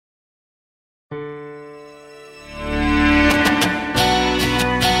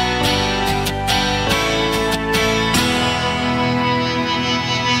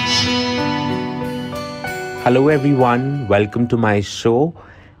Hello, everyone. Welcome to my show.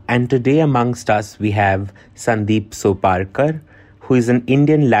 And today, amongst us, we have Sandeep Soparkar, who is an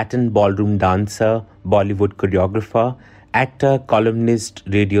Indian Latin ballroom dancer, Bollywood choreographer, actor, columnist,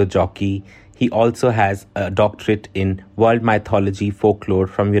 radio jockey. He also has a doctorate in world mythology folklore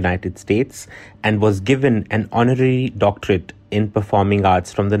from United States and was given an honorary doctorate in performing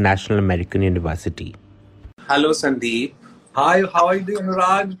arts from the National American University. Hello, Sandeep. Hi, how are you doing,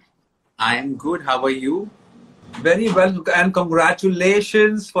 Anurag? I am good. How are you? Very well, and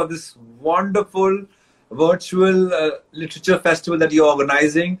congratulations for this wonderful virtual literature festival that you're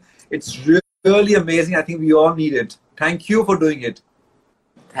organizing. It's really amazing. I think we all need it. Thank you for doing it.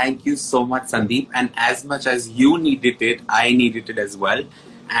 Thank you so much, Sandeep. And as much as you needed it, I needed it as well.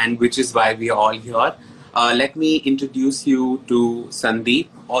 And which is why we are all here. Let me introduce you to Sandeep,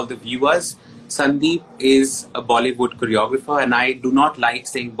 all the viewers. Sandeep is a Bollywood choreographer, and I do not like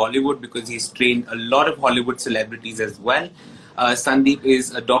saying Bollywood because he's trained a lot of Hollywood celebrities as well. Sandeep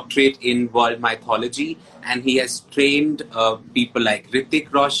is a doctorate in world mythology, and he has trained people like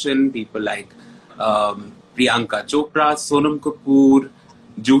Hrithik Roshan, people like Priyanka Chopra, Sonam Kapoor,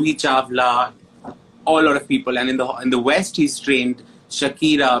 Juhi Chawla, a lot of people. And in the West, he's trained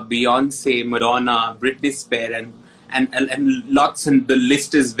Shakira, Beyonce, Madonna, Britney Spears, and lots, and the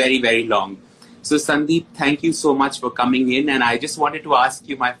list is very, very long. So Sandeep, thank you so much for coming in. And I just wanted to ask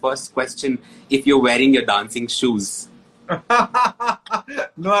you my first question, if you're wearing your dancing shoes. No,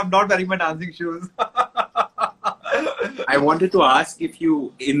 I'm not wearing my dancing shoes. I wanted to ask if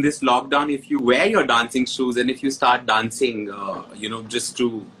you, in this lockdown, if you wear your dancing shoes and if you start dancing, just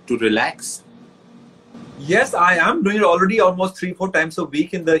to relax. Yes, I am doing it already almost 3-4 times a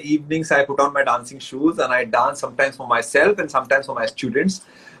week. In the evenings, I put on my dancing shoes and I dance sometimes for myself and sometimes for my students.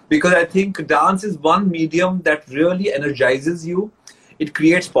 Because I think dance is one medium that really energizes you. It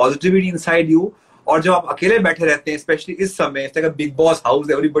creates positivity inside you. और जब आप अकेले बैठे रहते हैं, especially इस समय, it's like a big boss house,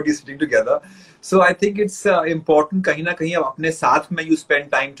 everybody is sitting together. So I think it's important कहीं ना कहीं आप अपने साथ में you spend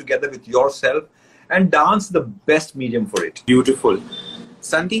time together with yourself, and dance is the best medium for it. Beautiful.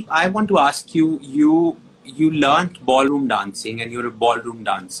 Sandeep, I want to ask you, you learned ballroom dancing and you're a ballroom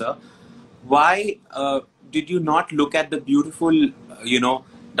dancer. Why did you not look at the beautiful,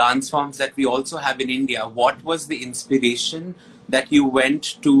 dance forms that we also have in India? What was the inspiration that you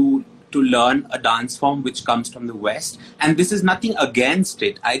went to learn a dance form which comes from the West? And this is nothing against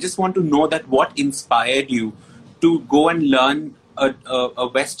it. I just want to know that what inspired you to go and learn a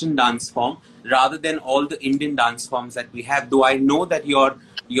Western dance form rather than all the Indian dance forms that we have. Though I know that your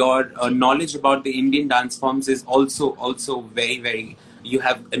knowledge about the Indian dance forms is also very, very, you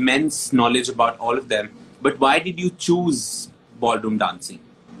have immense knowledge about all of them. But why did you choose ballroom dancing?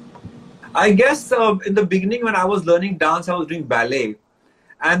 I guess in the beginning when I was learning dance, I was doing ballet.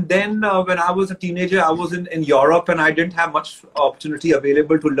 And then when I was a teenager, I was in Europe and I didn't have much opportunity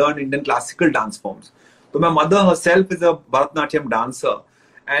available to learn Indian classical dance forms. So my mother herself is a Bharatanatyam dancer.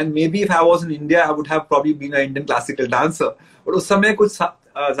 And maybe if I was in India, I would have probably been an Indian classical dancer. But उस समय कुछ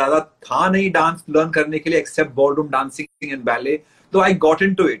ज़्यादा था नहीं dance learn करने के लिए except ballroom dancing and ballet. So I got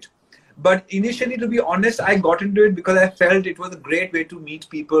into it. But initially, to be honest, I got into it because I felt it was a great way to meet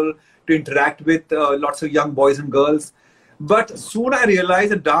people, to interact with lots of young boys and girls. But soon I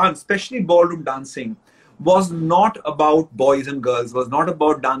realized that dance, especially ballroom dancing, was not about boys and girls, was not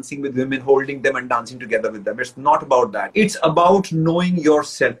about dancing with women, holding them and dancing together with them. It's not about that. It's about knowing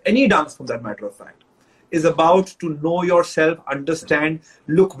yourself. Any dance, for that matter of fact, is about to know yourself, understand,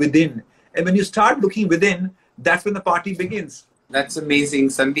 look within. And when you start looking within, that's when the party begins. That's amazing,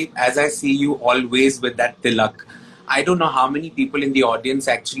 Sandeep. As I see you always with that tilak, I don't know how many people in the audience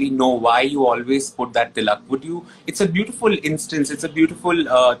actually know why you always put that tilak. It's a beautiful instance. It's a beautiful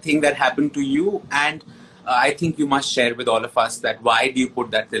thing that happened to you. And I think you must share with all of us that why do you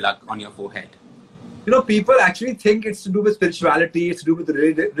put that tilak on your forehead? People actually think it's to do with spirituality, it's to do with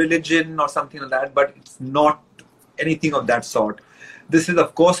religion or something like that, but it's not anything of that sort. This is,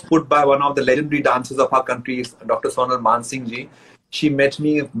 of course, put by one of the legendary dancers of our country, Dr. Sonal Mansingh ji. She met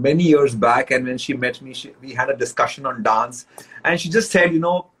me many years back, and when she met me, we had a discussion on dance. And she just said,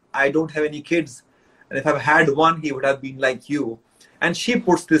 I don't have any kids. And if I've had one, he would have been like you. And she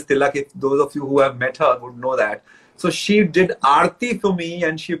puts this tilak, if those of you who have met her would know that. So she did aarti for me,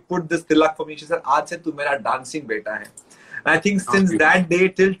 and she put this tilak for me. She said, Aaj se tu mera dancing beta hai. And I think since that day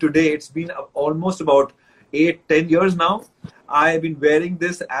till today, it's been almost about 8-10 years now. I've been wearing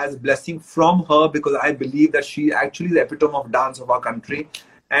this as blessing from her because I believe that she actually is the epitome of dance of our country.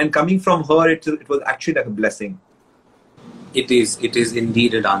 And coming from her, it was actually like a blessing. It is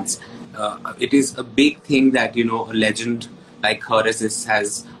indeed a dance. It is a big thing that, a legend like her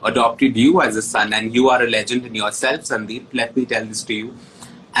has adopted you as a son, and you are a legend in yourself, Sandeep. Let me tell this to you,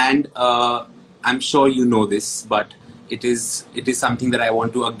 and I'm sure you know this, but it is something that I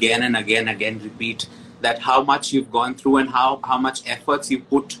want to again and again repeat, that how much you've gone through and how much efforts you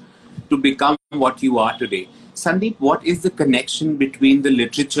put to become what you are today. Sandeep, what is the connection between the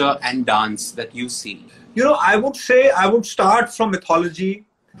literature and dance that you see? You know, I would say I would start from mythology,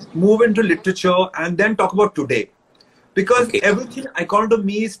 move into literature, and then talk about today. Because Okay. everything, according to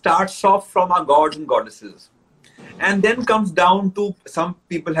me, starts off from our gods and goddesses. And then comes down to, some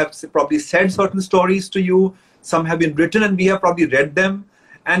people have probably said certain stories to you, some have been written and we have probably read them.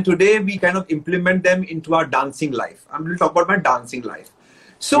 And today we kind of implement them into our dancing life. I'm going to talk about my dancing life.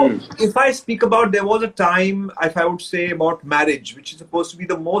 So if I speak about, there was a time, if I would say about marriage, which is supposed to be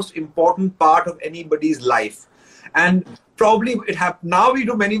the most important part of anybody's life. And probably it happened. Now we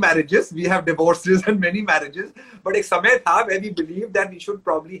do many marriages, we have divorces and many marriages, but ek samay tha where we believe that we should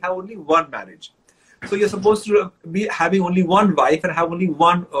probably have only one marriage. So you're supposed to be having only one wife and have only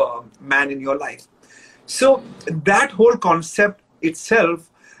one man in your life. So that whole concept itself,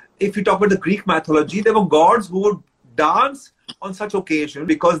 if you talk about the Greek mythology, there were gods who would dance on such occasion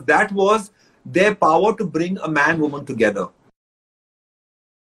because that was their power to bring a man woman together.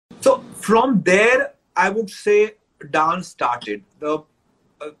 So from there, I would say dance started. The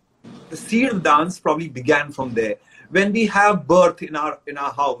seed of dance probably began from there. When we have birth in our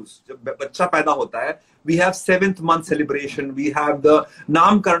house, जब बच्चा पैदा होता है, we have 7th month celebration, we have the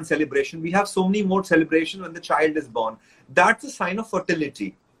Namkaran celebration, we have so many more celebrations when the child is born. That's a sign of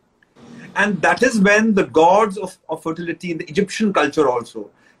fertility. And that is when the gods of fertility in the Egyptian culture also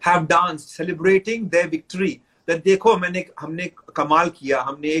have danced, celebrating their victory. That देखो हमने कमाल किया,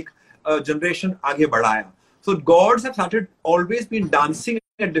 हमने एक generation आगे बढ़ाया. So gods have started always been dancing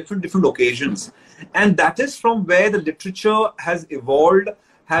at different occasions, and that is from where the literature has evolved,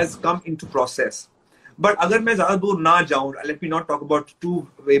 has come into process. But अगर मैं ज़्यादा दूर ना जाऊँ, let me not talk about too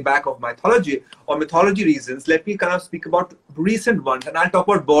way back of mythology or mythology reasons. Let me kind of speak about recent ones, and I'll talk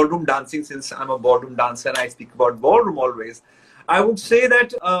about ballroom dancing since I'm a ballroom dancer and I speak about ballroom always. I would say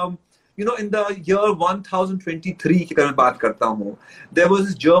that you know, in the year 1023 की मैं बात करता हूँ, there was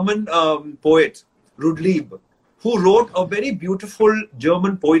this German poet Rudlieb, who wrote a very beautiful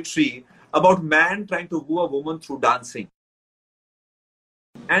German poetry about man trying to woo a woman through dancing.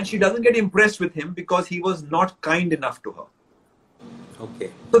 And she doesn't get impressed with him because he was not kind enough to her.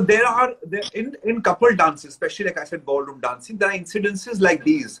 Okay. So there in couple dances, especially like I said, ballroom dancing, there are incidences like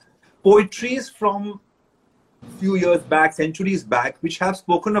these. Poetries from few years back, centuries back, which have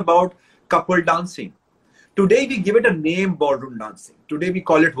spoken about couple dancing. Today we give it a name, ballroom dancing. Today we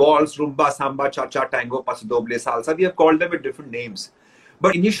call it waltz, rumba, samba, cha-cha, tango, paso doble, salsa. We have called them with different names.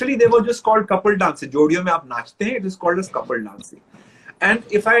 But initially they were just called couple dancing. Jodiyo mein aap naachte hain, it is called as couple dancing. And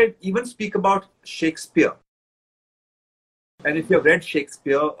if I even speak about Shakespeare, and if you have read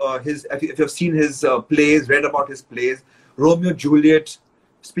Shakespeare, if you have seen his plays, read about his plays, Romeo Juliet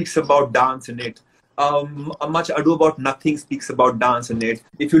speaks about dance in it. Much Ado About Nothing speaks about dance in it.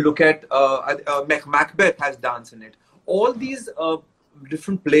 If you look at Macbeth has dance in it. All these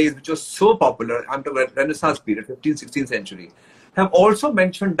different plays which are so popular under the Renaissance period, 15th, 16th century, have also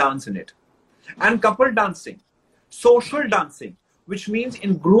mentioned dance in it. And couple dancing, social dancing, which means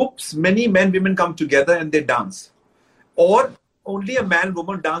in groups, many men, women come together and they dance. Or only a man and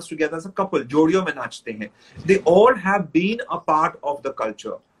woman dance together as a couple. Jodiyo mein naachte hain. They all have been a part of the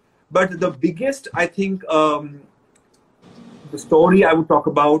culture. But the biggest, I think, the story I would talk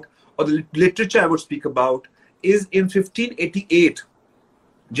about, or the literature I would speak about, is in 1588,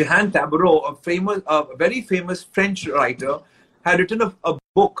 Jehan Tabarot, a very famous French writer, had written a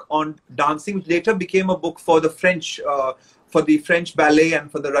book on dancing, which later became a book for the French ballet and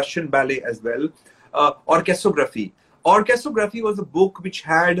for the Russian ballet as well. Orchestrography. Orchestrography was a book which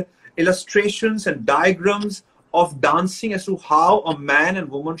had illustrations and diagrams of dancing as to how a man and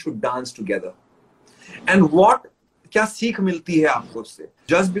woman should dance together. And क्या सीख मिलती है आपको उससे?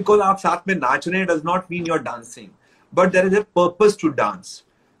 Just because आप साथ में नाच रहे हैं does not mean you're dancing. But there is a purpose to dance.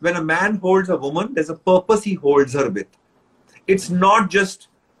 When a man holds a woman, there's a purpose he holds her with. It's not just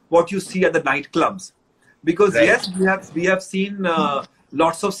what you see at the nightclubs. Because right. Yes, we have seen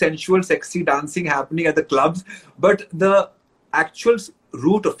lots of sensual, sexy dancing happening at the clubs, but the actual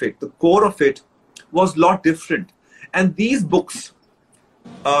root of it, the core of it, was a lot different. And these books,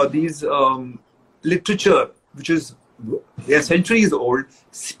 literature, which is centuries old,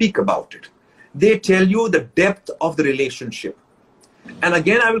 speak about it. They tell you the depth of the relationship. And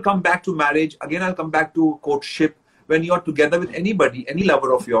again, I will come back to marriage. Again, I'll come back to courtship. When you're together with anybody, any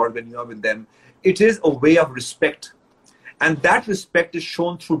lover of yours, when you're with them, it is a way of respect. And that respect is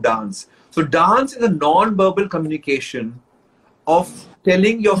shown through dance. So dance is a non-verbal communication of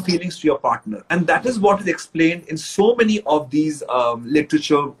telling your feelings to your partner. And that is what is explained in so many of these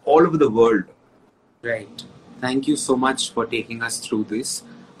literature all over the world. Right. Thank you so much for taking us through this.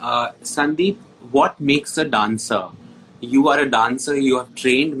 Sandeep, what makes a dancer? You are a dancer, you have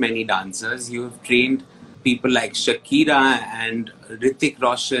trained many dancers, you have trained people like Shakira and Hrithik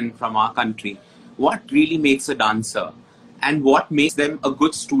Roshan from our country. What really makes a dancer? And what makes them a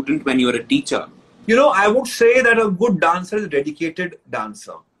good student when you're a teacher? You know, I would say that a good dancer is a dedicated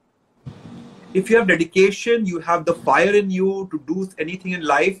dancer. If you have dedication, you have the fire in you to do anything in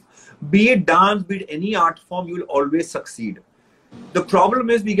life, be it dance, be it any art form, you will always succeed. The problem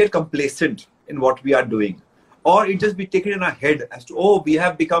is we get complacent in what we are doing, or it just be taken in our head as to, oh, we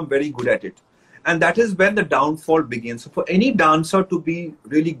have become very good at it. And that is when the downfall begins. So for any dancer to be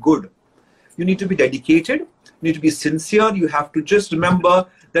really good, you need to be dedicated, you need to be sincere. You have to just remember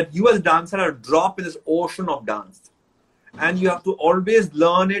that you as a dancer are a drop in this ocean of dance. And you have to always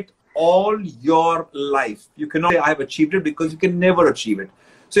learn it all your life. You cannot say, I have achieved it, because you can never achieve it.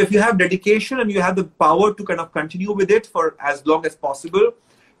 So if you have dedication and you have the power to kind of continue with it for as long as possible,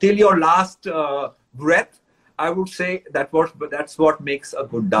 till your last breath, I would say that's what makes a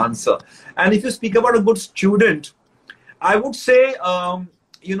good dancer. And if you speak about a good student, I would say,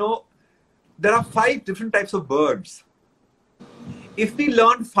 you know, there are 5 different types of birds. If we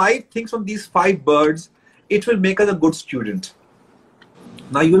learn 5 things from these 5 birds, it will make us a good student.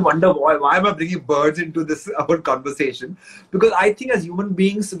 Now you will wonder, why am I bringing birds into this our conversation? Because I think as human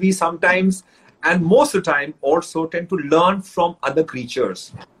beings, we sometimes, and most of the time also, tend to learn from other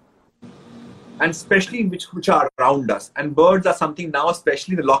creatures. And especially which are around us. And birds are something now,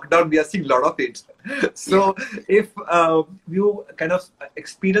 especially in the lockdown, we are seeing a lot of it. So if you kind of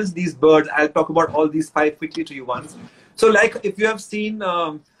experience these birds, I'll talk about all these 5 quickly to you once. So like if you have seen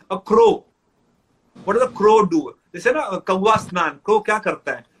a crow, what does a crow do? They say, "Kawa snan." Crow kya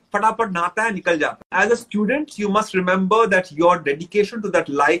karta hai? Fatapat nahata hai, nikal jata. As a student, you must remember that your dedication to that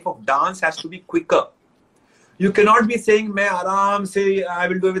life of dance has to be quicker. You cannot be saying, "Main aaram se, I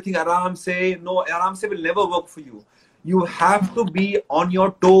will do everything aaram se." No, aaram se will never work for you. You have to be on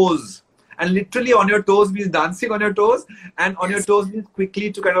your toes. And literally on your toes means dancing on your toes. And on your toes means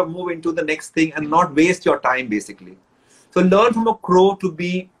quickly to kind of move into the next thing and not waste your time, basically. So learn from a crow to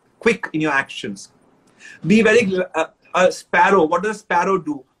be quick in your actions. Be very, a sparrow. What does a sparrow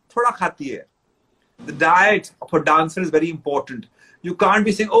do? Thoda khati hai. The diet of a dancer is very important. You can't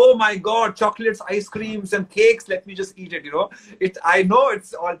be saying, "Oh my God, chocolates, ice creams, and cakes. Let me just eat it." You know, I know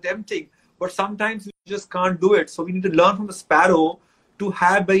it's all tempting, but sometimes you just can't do it. So we need to learn from the sparrow to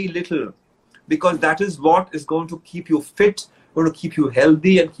have very little, because that is what is going to keep you fit, going to keep you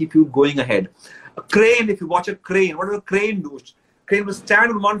healthy, and keep you going ahead. A crane, if you watch a crane, what does a crane do? Crane will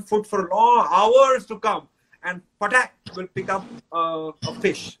stand on one foot for long hours to come, and patak will pick up a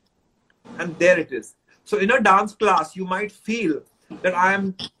fish, and there it is. So in a dance class, you might feel that I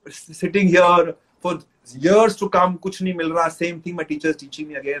am sitting here for years to come, kuch nahi mil raha, same thing my teacher is teaching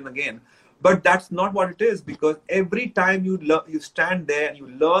me again and again. But that's not what it is, because every time you stand there and you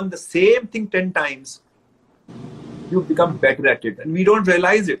learn the same thing 10 times, you become better at it. And we don't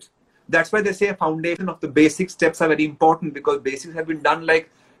realize it. That's why they say a foundation of the basic steps are very important, because basics have been done like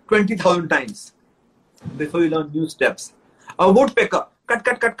 20,000 times before you learn new steps. A woodpecker,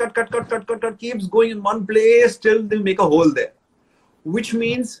 cut, keeps going in one place till they make a hole there. Which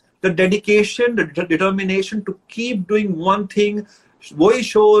means the dedication, the determination to keep doing one thing. वही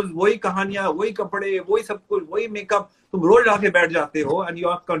shows, वही कहानियाँ, वही कपड़े, वही सब कुछ, वही makeup. तुम रोज आके बैठ जाते हो, and you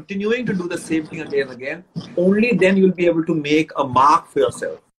are continuing to do the same thing again and again. Only then you will be able to make a mark for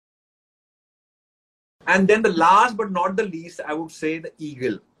yourself. And then the last but not the least, I would say the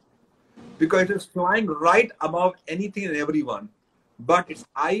eagle, because it is flying right above anything and everyone, but its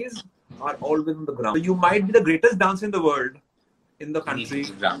eyes are always on the ground. So you might be the greatest dancer in the world, in the country,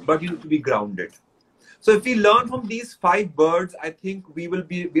 but you need to be grounded. So if we learn from these 5 birds, I think we'll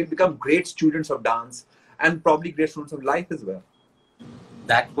become great students of dance, and probably great students of life as well.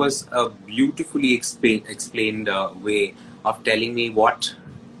 That was a beautifully explained way of telling me what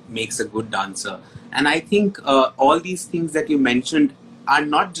makes a good dancer. And I think all these things that you mentioned are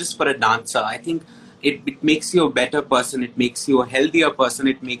not just for a dancer. I think it makes you a better person. It makes you a healthier person.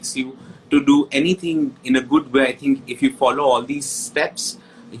 It makes you to do anything in a good way. I think if you follow all these steps,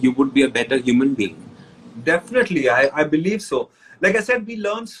 you would be a better human being. Definitely, I believe so. Like I said, we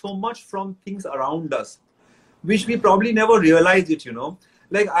learn so much from things around us, which we probably never realized it, you know.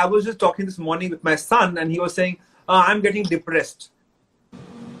 Like I was just talking this morning with my son, and he was saying, I'm getting depressed.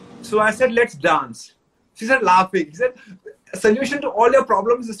 So I said, let's dance. She said, laughing. He said, solution to all your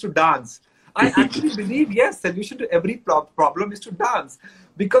problems is to dance. I actually believe, yes, solution to every problem is to dance.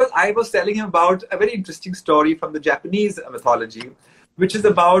 Because I was telling him about a very interesting story from the Japanese mythology, which is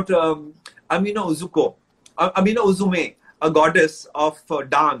about Amino Uzuko, Amino Uzume, a goddess of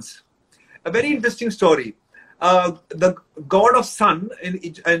dance. A very interesting story. The god of sun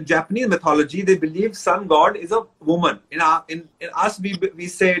in Japanese mythology, they believe sun god is a woman. In us, we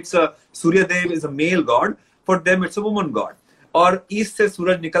say it's a Surya Dev is a male god. For them, it's a woman god. Or east se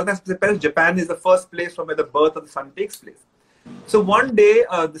Suraj nikalta hai. Japan is the first place from where the birth of the sun takes place. So one day,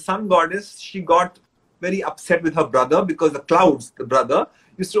 the sun goddess, she got very upset with her brother because the clouds, the brother,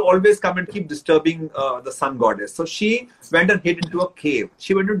 used to always come and keep disturbing the sun goddess. So she went and hid into a cave.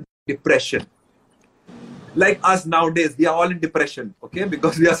 She went into depression. Like us nowadays, we are all in depression, okay?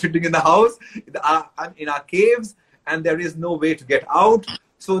 Because we are sitting in the house, in our caves, and there is no way to get out.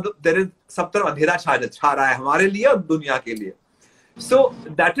 So there is सब तरफ अंधेरा छा रहा है हमारे लिए और दुनिया के लिए. So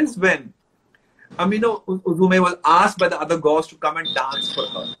that is when Amino Uzume was asked by the other gods to come and dance for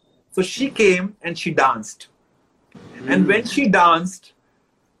her. So she came and she danced. And when she danced,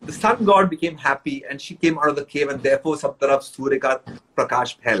 the sun god became happy and she came out of the cave and therefore सब तरफ सूर्य का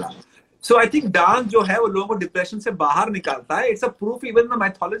प्रकाश फैला. So I think dance जो है वो लोगों को depression से बाहर निकालता है. It's a proof even in the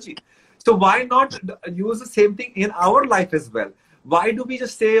mythology. So why not use the same thing in our life as well? Why do we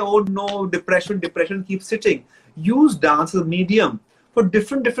just say, oh no, depression keeps sitting? Use dance as a medium for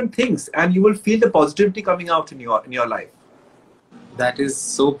different things, and you will feel the positivity coming out in your life. That is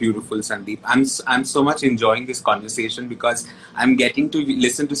so beautiful, Sandeep. I'm so much enjoying this conversation because I'm getting to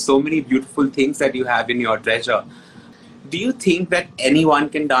listen to so many beautiful things that you have in your treasure. Do you think that anyone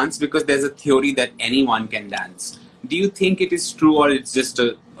can dance? Because there's a theory that anyone can dance. Do you think it is true or it's just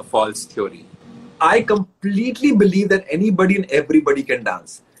a false theory? I completely believe that anybody and everybody can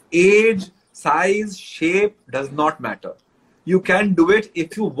dance. Age, size, shape does not matter. You can do it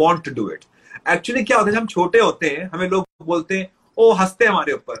if you want to do it. Actually क्या होता है, हम छोटे होते हैं, हमें लोग बोलते हैं, ओ हंसते हैं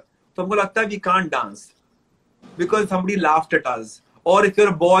हमारे ऊपर, तो हमको लगता है we can't dance because somebody laughed at us. Or if you're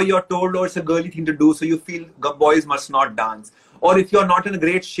a boy, you're told, oh, it's a girly thing to do, so you feel boys must not dance. Or if you're not in a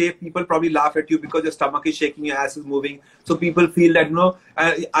great shape, people probably laugh at you because your stomach is shaking, your ass is moving. So people feel that,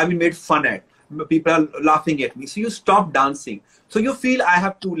 I've been made fun at. People are laughing at me. So you stop dancing. So you feel I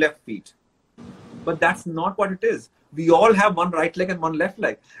have two left feet. But that's not what it is. We all have one right leg and one left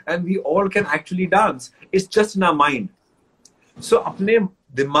leg. And we all can actually dance. It's just in our mind. So अपने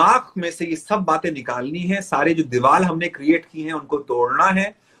दिमाग में से ये सब बातें निकालनी है, सारे जो दीवार हमने क्रिएट की हैं उनको तोड़ना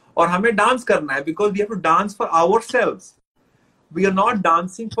है और हमें डांस करना है, because we have to dance for ourselves. We are not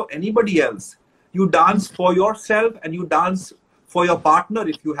dancing for anybody else. You dance for yourself and you dance for your partner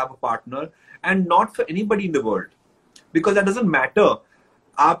if you have a partner, and not for anybody in the world, because that doesn't matter.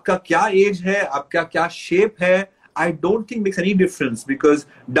 आपका क्या age है, आपका क्या shape है, I don't think makes any difference, because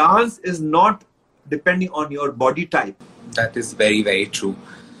dance is not depending on your body type. That is very, very true.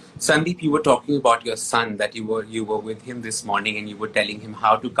 Sandeep, you were talking about your son, that you were with him this morning and you were telling him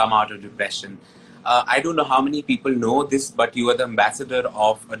how to come out of depression. I don't know how many people know this, but you are the ambassador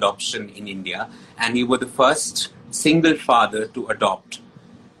of adoption in India, and you were the first single father to adopt.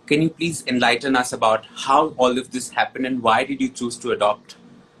 Can you please enlighten us about how all of this happened and why did you choose to adopt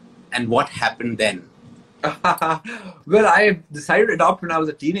and what happened then? Well, I decided to adopt when I was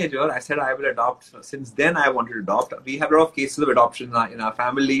a teenager. I said I will adopt. Since then, I wanted to adopt. We have a lot of cases of adoption in our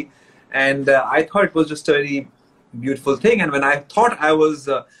family, and I thought it was just a very beautiful thing. And when I thought I was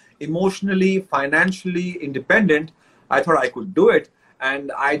emotionally, financially independent, I thought I could do it.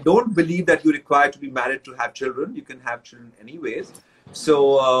 And I don't believe that you require to be married to have children. You can have children anyways.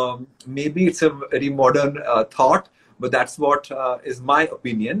 So maybe it's a very modern thought. But that's what is my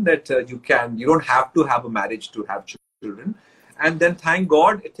opinion, that you don't have to have a marriage to have children. And then thank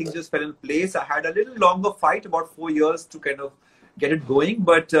God, things just fell in place. I had a little longer fight, about 4 years, to kind of get it going.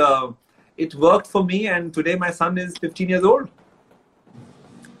 But it worked for me. And today my son is 15 years old.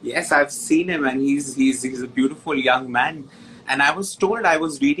 Yes, I've seen him, and he's a beautiful young man. And I was told, I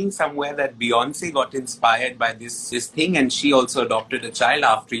was reading somewhere that Beyonce got inspired by this thing, and she also adopted a child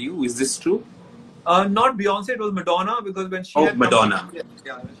after you. Is this true? Not Beyonce, it was Madonna, because when she when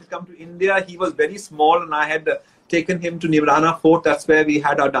she come to India, he was very small, and I had taken him to Nirvana Fort. That's where we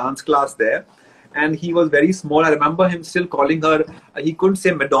had our dance class there, and he was very small. I remember him still calling her. He couldn't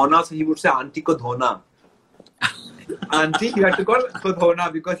say Madonna, so he would say Auntie ko dhona. Auntie, he had to call ko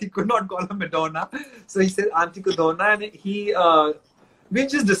dhona because he could not call her Madonna. So he said Auntie ko dhona, and we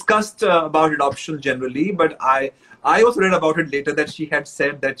just discussed about adoption generally, but I also read about it later that she had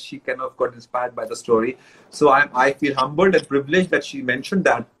said that she kind of got inspired by the story. So I feel humbled and privileged that she mentioned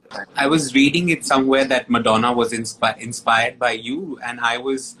that I was reading it somewhere that Madonna was inspired by you, and I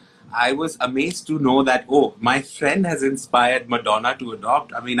was amazed to know that, oh, my friend has inspired Madonna to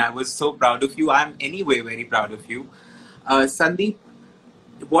adopt. I mean, I was so proud of you. I'm anyway very proud of you. Sandeep,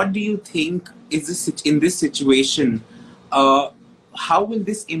 what do you think is this in this situation? How will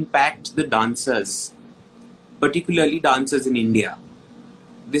this impact the dancers, particularly dancers in India?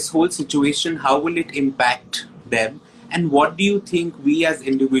 This whole situation, how will it impact them? And what do you think we as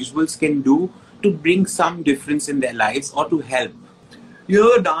individuals can do to bring some difference in their lives or to help? You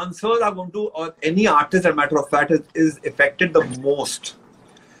know, the dancers are going to, or any artist, as a matter of fact, is affected the most.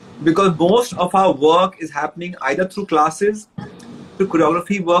 Because most of our work is happening either through classes, through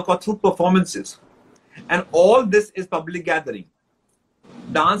choreography work, or through performances. And all this is public gathering.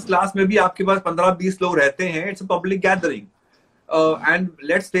 Dance class में भी आपके पास 15-20 लोग रहते हैं. It's a public gathering. And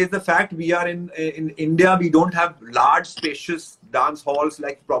let's face the fact, we are in India, we don't have large spacious dance halls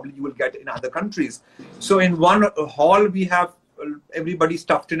like probably you will get in other countries. So in one hall, we have everybody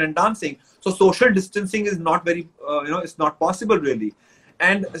stuffed in and dancing. So social distancing is not very, it's not possible really.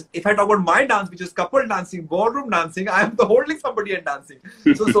 And if I talk about my dance, which is couple dancing, ballroom dancing, I am holding somebody and dancing.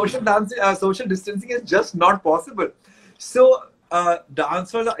 So social dancing, social distancing is just not possible. So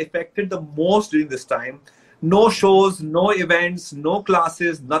dancers are affected the most during this time. No shows, no events, no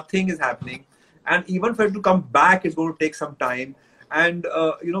classes, nothing is happening. And even for it to come back, it's going to take some time. And,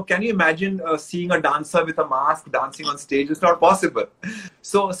 can you imagine seeing a dancer with a mask dancing on stage? It's not possible.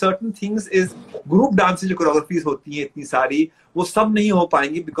 So certain things is, group dances, जो choreographies होती हैं इतनी सारी, वो सब नहीं हो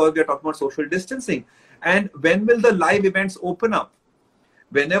पाएंगी because we are talking about social distancing. And when will the live events open up?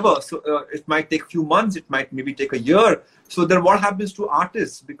 Whenever. So it might take a few months, it might maybe take a year. So then what happens to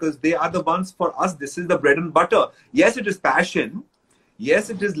artists? Because they are the ones, for us, this is the bread and butter. Yes, it is passion. Yes,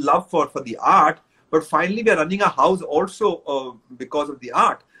 it is love for the art. But finally, we are running a house also because of the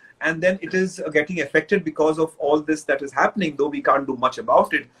art. And then it is getting affected because of all this that is happening, though we can't do much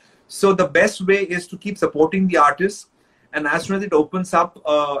about it. So the best way is to keep supporting the artists. And as soon as it opens up,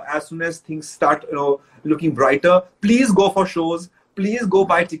 as soon as things start looking brighter, please go for shows. Please go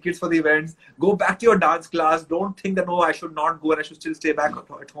buy tickets for the events. Go back to your dance class. Don't think that, no, I should not go and I should still stay back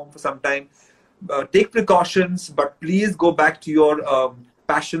at home for some time. Take precautions, but please go back to your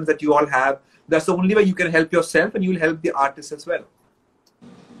passions that you all have. That's the only way you can help yourself, and you will help the artists as well.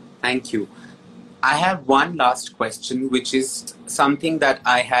 Thank you. I have one last question, which is something that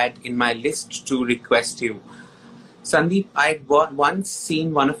I had in my list to request you. Sandeep, I'd once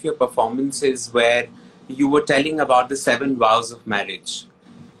seen one of your performances where you were telling about the 7 vows of marriage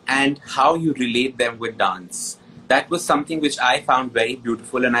and how you relate them with dance. That was something which I found very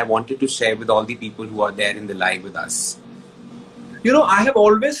beautiful, and I wanted to share with all the people who are there in the live with us. I have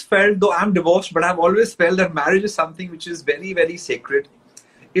always felt, though I'm divorced, but I've always felt that marriage is something which is very, very sacred.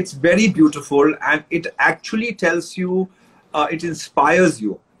 It's very beautiful, and it actually tells you, it inspires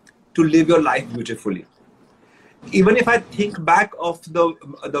you to live your life beautifully. Even if I think back of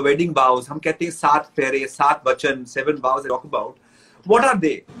the wedding vows, हम कहते हैं 7 फेरे, 7 वचन, 7 vows I talk about. What are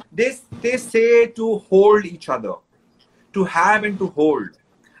they? They say to hold each other, to have and to hold.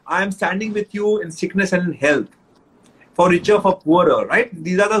 I am standing with you in sickness and in health, for richer, for poorer, right?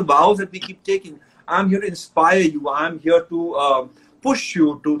 These are the vows that we keep taking. I'm here to inspire you. I'm here to push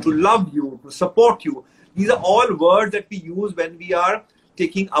you, to love you, to support you. These are all words that we use when we are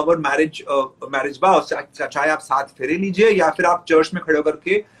taking our marriage vows. चाहे आप 7 फेरे लीजिए या फिर आप church में खड़े होकर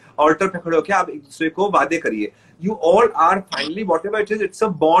के altar पे खड़े होकर आप एक दूसरे को वादे करिए. You all are finally, whatever it is, it's a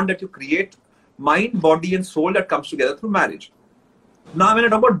bond that you create, mind, body and soul, that comes together through marriage. Now when I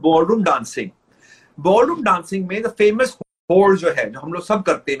talk about ballroom dancing में the famous hold जो है, जो हम लोग सब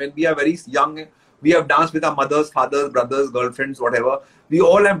करते हैं when we are very young, we have danced with our mothers, fathers, brothers, girlfriends, whatever. We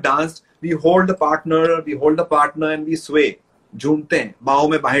all have danced. We hold the partner and we sway. झूमते हैं बाहों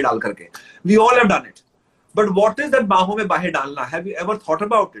में बाहें डाल करके. We all have done it. But what is that बाहों में बाहें डालना? Have you ever thought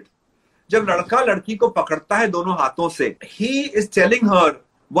about it? जब लड़का लड़की को पकड़ता है दोनों हाथों से, he is telling her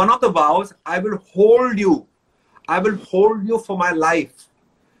one of the vows, I will hold you. I will hold you for my life.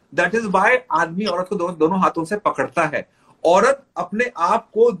 That is why आदमी औरत को दोनों हाथों से पकड़ता है. औरत अपने आप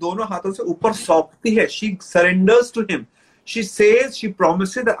को दोनों हाथों से ऊपर सौंपती है. She surrenders to him. She says, she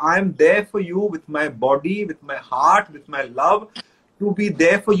promises that I am there for you with my body, with my heart, with my love, to be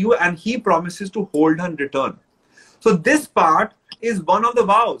there for you, and he promises to hold her in return. So this part is one of the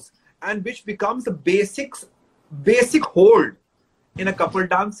vows, and which becomes the basic hold in a couple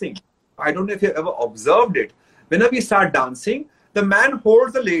dancing. I don't know if you've ever observed it. Whenever we start dancing, the man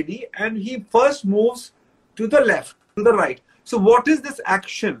holds the lady and he first moves to the left, to the right. So what is this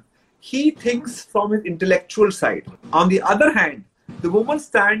action? He thinks from his intellectual side. On the other hand, The woman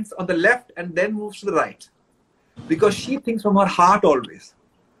stands on the left and then moves to the right because she thinks from her heart always.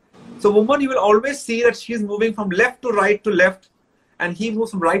 So woman, you will always see that she is moving from left to left and he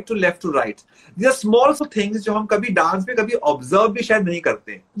moves from right to right. These are small things जो हम कभी dance में कभी observe भी शायद नहीं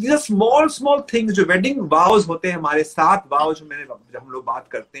करते. These are small things जो wedding vows होते हैं हमारे 7 vows जो हम लोग बात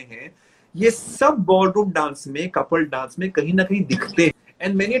करते हैं, ये सब ballroom dance में, couple dance में कहीं ना कहीं दिखते हैं.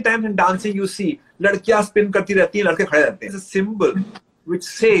 And many times in dancing you see लड़कियां spin करती रहती हैं, लड़के खड़े रहते हैं. It's a symbol which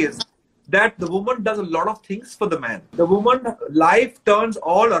says that the woman does a lot of things for the man. The woman life turns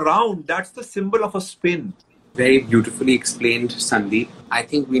all around. That's the symbol of a spin. Very beautifully explained, Sandeep. I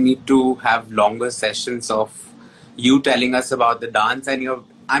think we need to have longer sessions of you telling us about the dance, and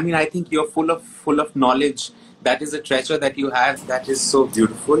I think you're full of knowledge. That is a treasure that you have. That is so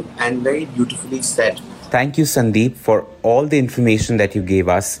beautiful and very beautifully said. Thank you, Sandeep, for all the information that you gave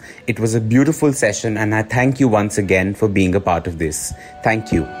us. It was a beautiful session, and I thank you once again for being a part of this.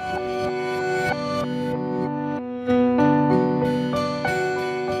 Thank you.